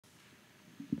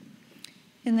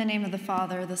In the name of the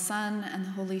Father, the Son, and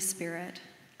the Holy Spirit.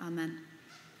 Amen.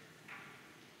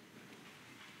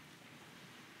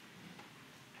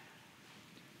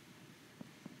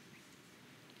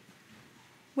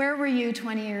 Where were you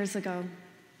 20 years ago?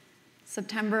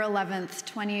 September 11th,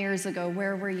 20 years ago,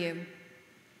 where were you?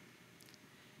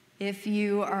 If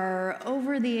you are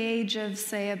over the age of,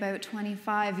 say, about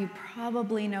 25, you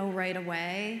probably know right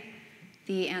away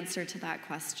the answer to that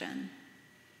question.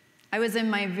 I was in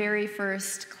my very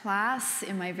first class,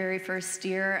 in my very first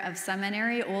year of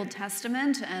seminary, Old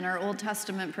Testament, and our Old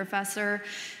Testament professor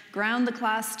ground the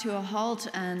class to a halt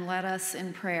and led us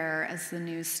in prayer as the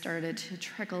news started to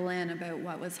trickle in about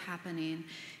what was happening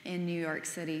in New York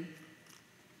City.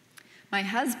 My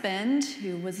husband,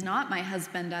 who was not my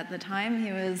husband at the time,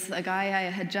 he was a guy I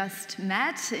had just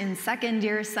met in second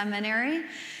year seminary.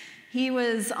 He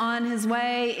was on his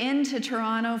way into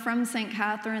Toronto from St.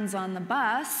 Catharines on the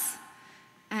bus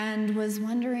and was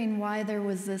wondering why there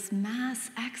was this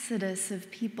mass exodus of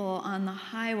people on the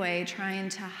highway trying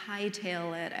to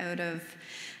hightail it out of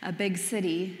a big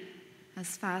city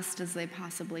as fast as they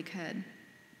possibly could.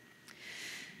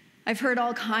 I've heard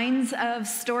all kinds of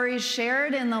stories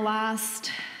shared in the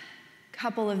last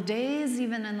couple of days,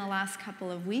 even in the last couple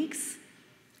of weeks.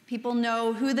 People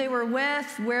know who they were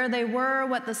with, where they were,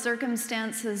 what the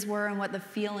circumstances were, and what the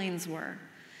feelings were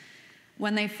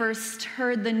when they first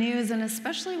heard the news, and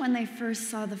especially when they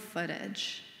first saw the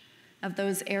footage of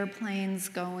those airplanes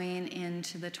going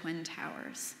into the Twin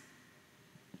Towers.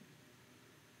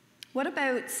 What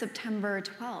about September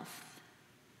 12th?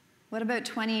 What about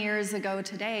 20 years ago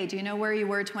today? Do you know where you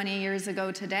were 20 years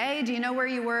ago today? Do you know where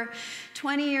you were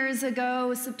 20 years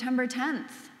ago, September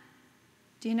 10th?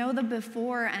 Do you know the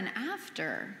before and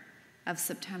after of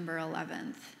September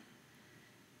 11th?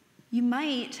 You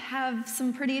might have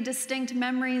some pretty distinct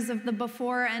memories of the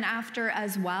before and after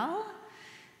as well,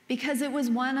 because it was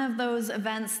one of those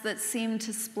events that seemed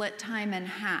to split time in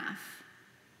half.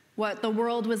 What the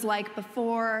world was like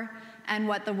before and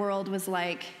what the world was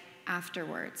like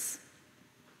afterwards.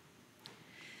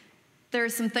 There are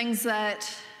some things that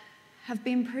have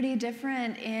been pretty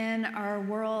different in our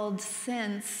world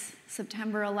since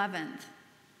September 11th.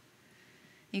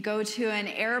 You go to an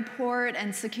airport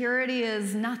and security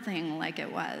is nothing like it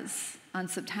was on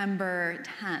September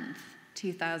 10th,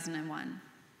 2001.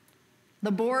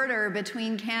 The border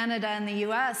between Canada and the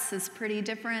US is pretty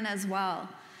different as well.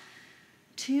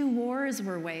 2 wars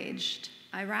were waged,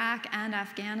 Iraq and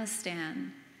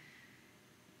Afghanistan,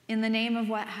 in the name of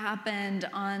what happened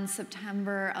on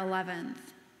September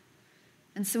 11th.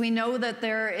 And so we know that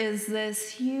there is this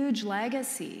huge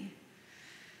legacy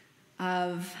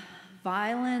of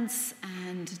violence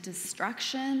and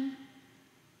destruction,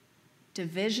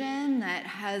 division that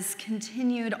has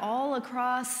continued all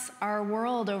across our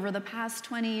world over the past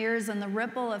 20 years, and the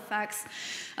ripple effects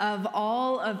of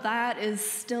all of that is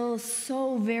still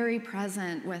so very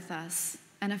present with us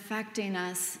and affecting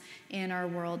us in our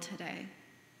world today.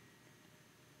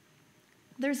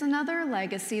 There's another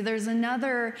legacy, there's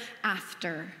another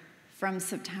after from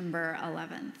September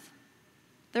 11th.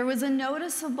 There was a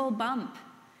noticeable bump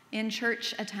in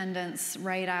church attendance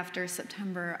right after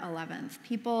September 11th.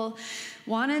 People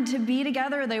wanted to be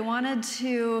together. They wanted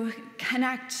to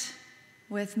connect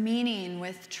with meaning,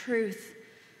 with truth.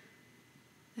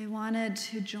 They wanted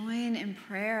to join in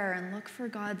prayer and look for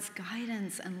God's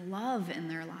guidance and love in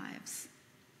their lives.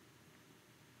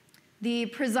 The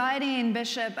presiding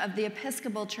bishop of the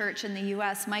Episcopal Church in the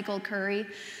U.S., Michael Curry,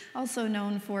 also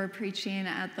known for preaching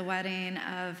at the wedding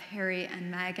of Harry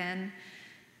and Meghan,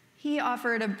 he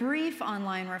offered a brief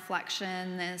online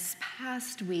reflection this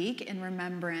past week in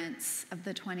remembrance of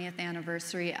the 20th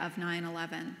anniversary of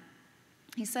 9/11.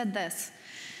 He said this: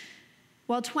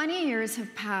 "While 20 years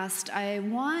have passed, I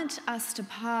want us to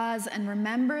pause and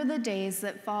remember the days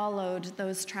that followed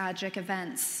those tragic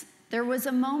events. There was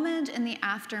a moment in the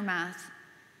aftermath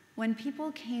when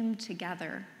people came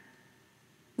together.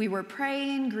 We were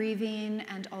praying, grieving,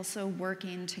 and also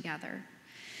working together.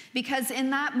 Because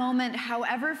in that moment,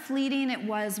 however fleeting it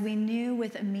was, we knew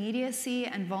with immediacy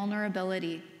and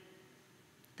vulnerability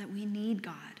that we need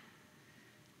God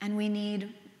and we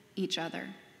need each other.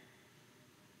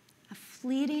 A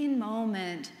fleeting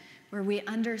moment where we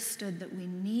understood that we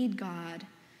need God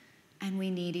and we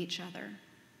need each other."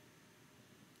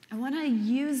 I want to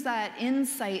use that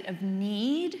insight of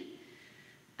need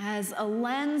as a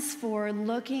lens for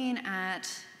looking at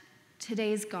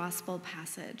today's gospel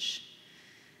passage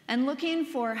and looking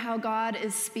for how God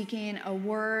is speaking a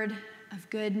word of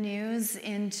good news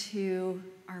into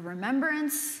our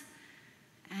remembrance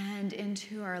and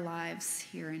into our lives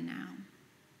here and now.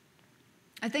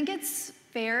 I think it's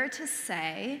fair to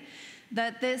say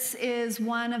that this is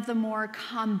one of the more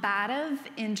combative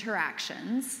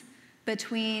interactions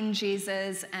between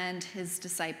Jesus and his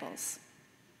disciples.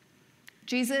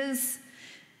 Jesus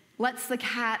lets the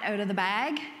cat out of the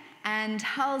bag and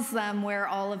tells them where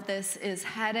all of this is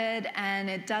headed, and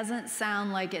it doesn't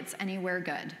sound like it's anywhere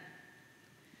good.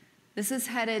 This is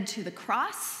headed to the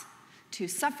cross, to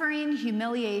suffering,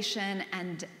 humiliation,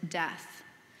 and death.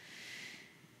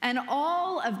 And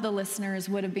all of the listeners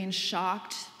would have been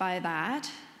shocked by that,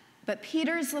 but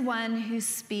Peter's the one who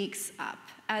speaks up,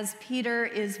 as Peter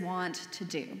is wont to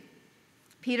do.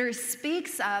 Peter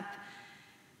speaks up,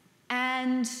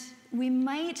 and we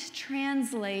might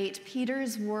translate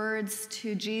Peter's words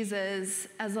to Jesus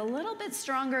as a little bit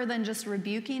stronger than just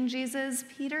rebuking Jesus.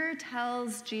 Peter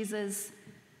tells Jesus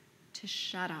to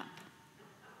shut up.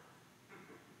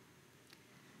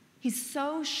 He's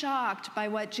so shocked by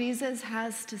what Jesus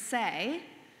has to say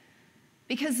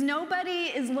because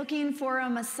nobody is looking for a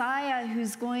Messiah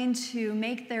who's going to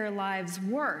make their lives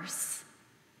worse.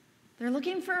 They're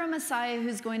looking for a Messiah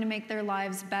who's going to make their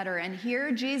lives better. And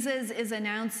here Jesus is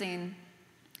announcing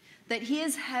that he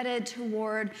is headed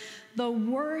toward the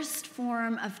worst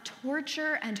form of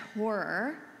torture and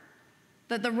horror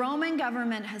that the Roman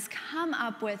government has come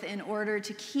up with in order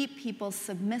to keep people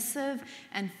submissive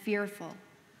and fearful.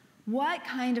 What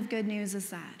kind of good news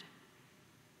is that?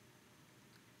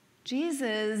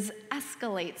 Jesus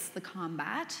escalates the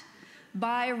combat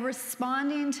by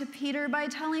responding to Peter by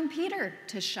telling Peter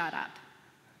to shut up.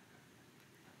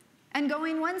 And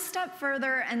going one step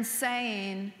further and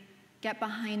saying, "Get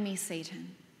behind me,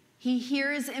 Satan." He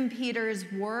hears in Peter's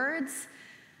words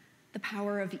the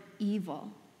power of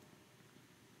evil.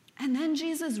 And then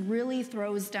Jesus really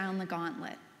throws down the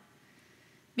gauntlet.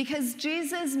 Because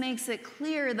Jesus makes it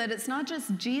clear that it's not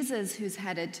just Jesus who's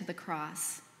headed to the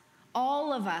cross.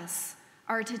 All of us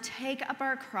are to take up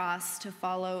our cross to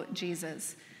follow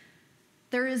Jesus.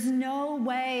 There is no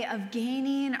way of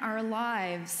gaining our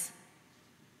lives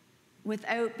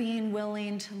without being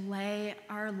willing to lay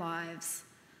our lives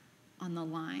on the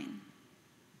line.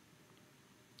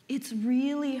 It's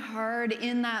really hard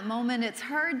in that moment. It's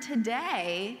hard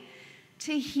today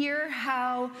to hear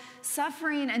how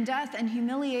suffering and death and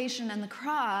humiliation and the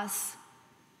cross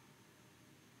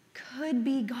could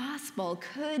be gospel,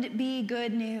 could be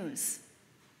good news.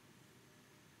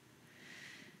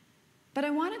 But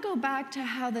I want to go back to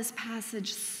how this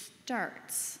passage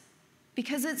starts,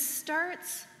 because it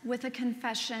starts with a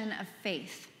confession of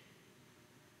faith.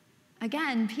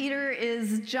 Again, Peter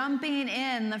is jumping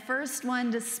in, the first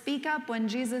one to speak up when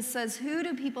Jesus says, "Who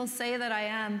do people say that I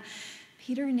am?"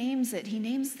 Peter names it. He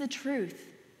names the truth.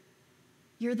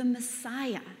 You're the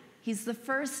Messiah. He's the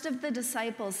first of the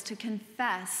disciples to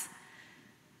confess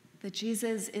that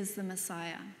Jesus is the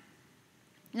Messiah.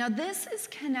 Now, this is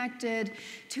connected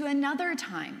to another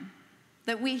time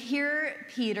that we hear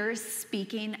Peter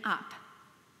speaking up,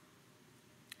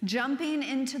 jumping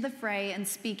into the fray and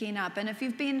speaking up. And if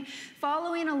you've been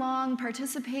following along,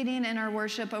 participating in our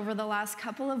worship over the last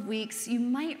couple of weeks, you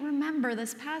might remember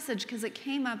this passage because it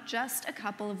came up just a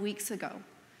couple of weeks ago.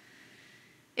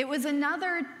 It was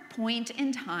another point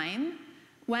in time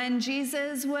when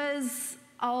Jesus was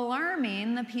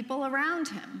alarming the people around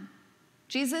him.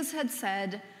 Jesus had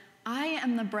said, "I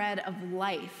am the bread of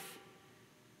life."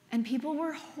 And people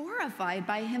were horrified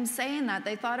by him saying that.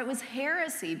 They thought it was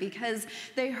heresy because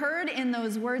they heard in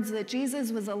those words that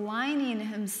Jesus was aligning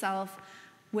himself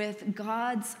with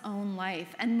God's own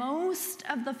life. And most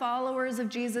of the followers of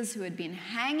Jesus who had been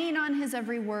hanging on his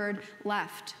every word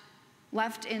left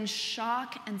in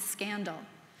shock and scandal.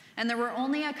 And there were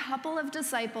only a couple of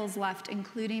disciples left,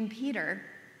 including Peter.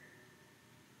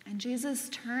 And Jesus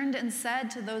turned and said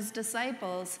to those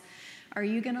disciples, "Are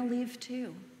you going to leave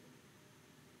too?"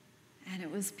 And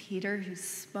it was Peter who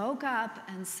spoke up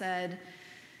and said,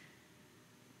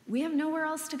 "We have nowhere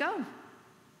else to go.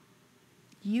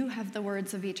 You have the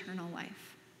words of eternal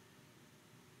life."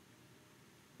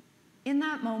 In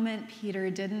that moment, Peter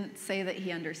didn't say that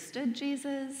he understood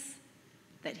Jesus,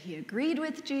 that he agreed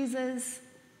with Jesus,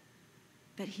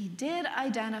 but he did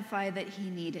identify that he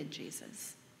needed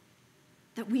Jesus.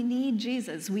 That we need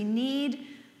Jesus. We need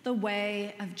the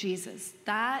way of Jesus.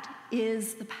 That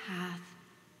is the path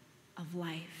of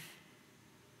life.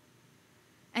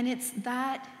 And it's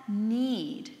that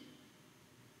need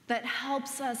that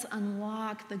helps us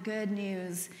unlock the good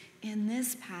news in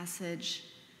this passage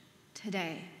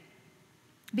today.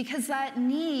 Because that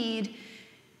need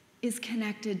is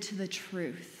connected to the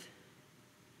truth.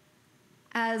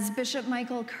 As Bishop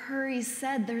Michael Curry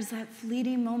said, there's that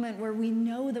fleeting moment where we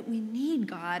know that we need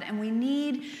God and we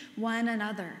need one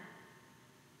another.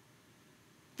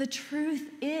 The truth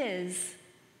is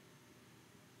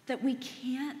that we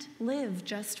can't live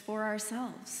just for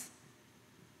ourselves.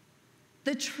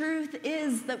 The truth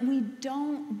is that we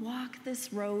don't walk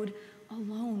this road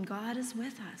alone. God is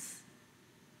with us.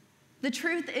 The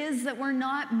truth is that we're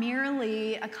not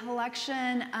merely a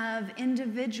collection of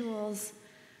individuals.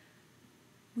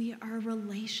 We are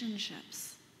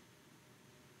relationships.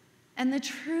 And the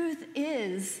truth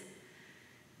is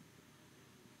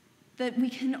that we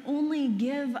can only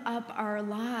give up our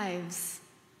lives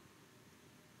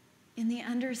in the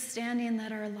understanding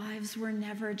that our lives were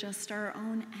never just our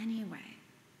own anyway.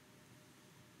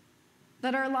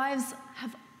 That our lives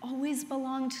have always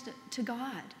belonged to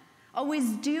God,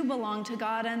 always do belong to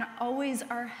God, and always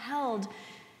are held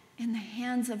in the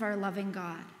hands of our loving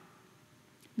God.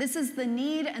 This is the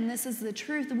need and this is the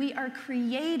truth. We are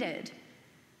created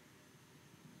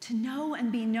to know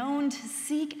and be known, to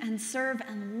seek and serve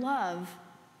and love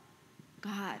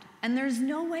God. And there's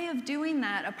no way of doing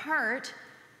that apart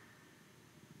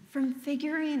from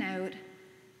figuring out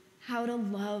how to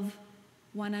love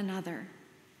one another.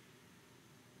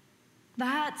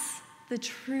 That's the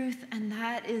truth, and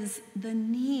that is the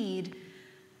need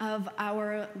of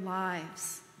our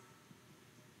lives.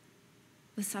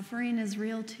 The suffering is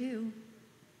real too.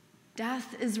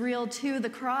 Death is real too. The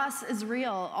cross is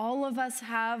real. All of us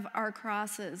have our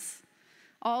crosses.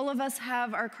 All of us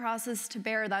have our crosses to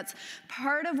bear. That's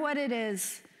part of what it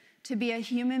is to be a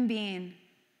human being.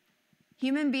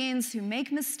 Human beings who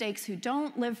make mistakes, who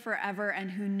don't live forever,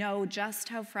 and who know just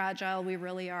how fragile we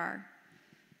really are.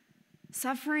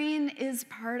 Suffering is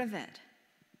part of it.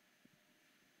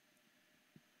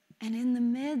 And in the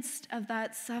midst of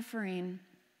that suffering,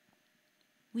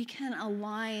 we can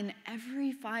align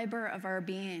every fiber of our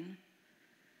being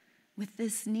with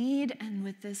this need and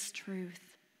with this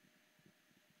truth.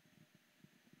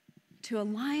 To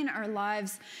align our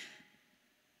lives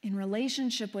in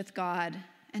relationship with God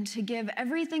and to give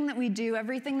everything that we do,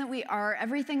 everything that we are,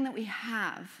 everything that we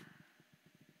have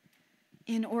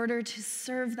in order to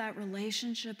serve that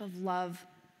relationship of love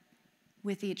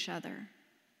with each other.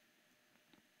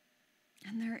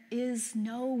 And there is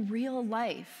no real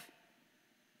life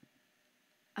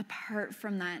apart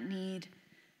from that need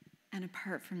and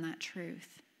apart from that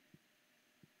truth.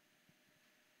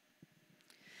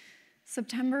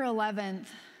 September 11th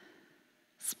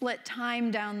split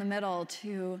time down the middle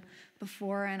to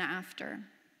before and after.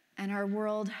 And our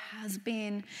world has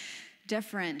been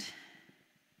different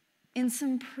in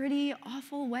some pretty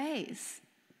awful ways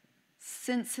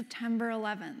since September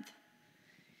 11th.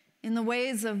 In the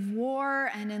ways of war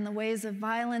and in the ways of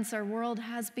violence, our world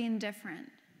has been different.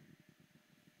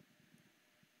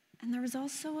 And there was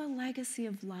also a legacy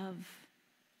of love.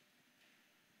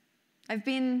 I've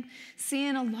been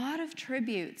seeing a lot of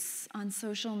tributes on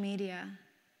social media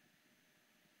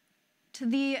to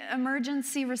the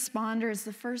emergency responders,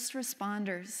 the first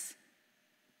responders,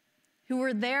 who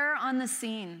were there on the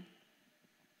scene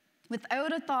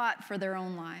without a thought for their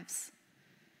own lives,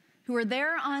 who were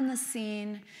there on the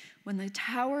scene when the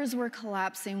towers were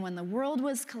collapsing, when the world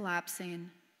was collapsing,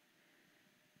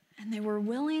 and they were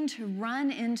willing to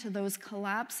run into those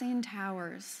collapsing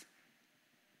towers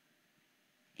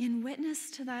in witness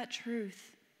to that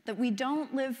truth, that we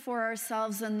don't live for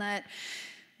ourselves and that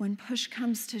when push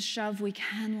comes to shove, we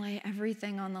can lay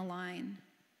everything on the line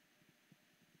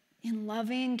in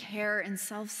loving care and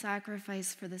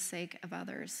self-sacrifice for the sake of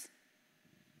others.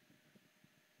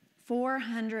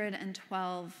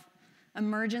 412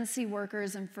 emergency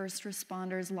workers and first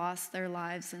responders lost their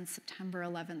lives in September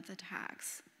 11th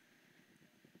attacks.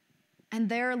 And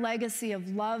their legacy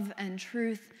of love and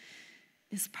truth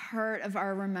is part of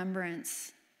our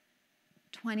remembrance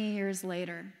 20 years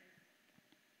later.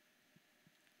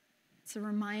 It's a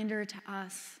reminder to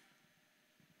us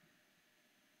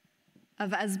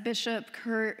of, as Bishop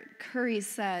Curry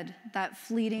said, that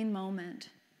fleeting moment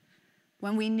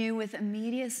when we knew with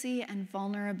immediacy and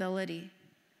vulnerability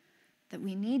that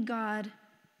we need God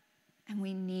and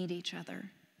we need each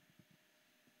other.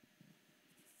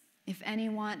 If any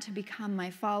want to become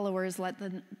my followers, let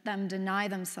them deny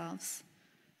themselves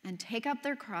and take up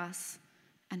their cross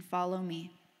and follow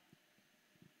me.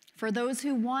 For those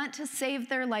who want to save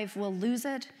their life will lose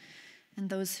it, and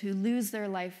those who lose their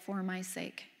life for my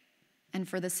sake and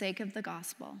for the sake of the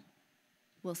gospel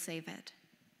will save it.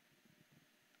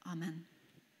 Amen.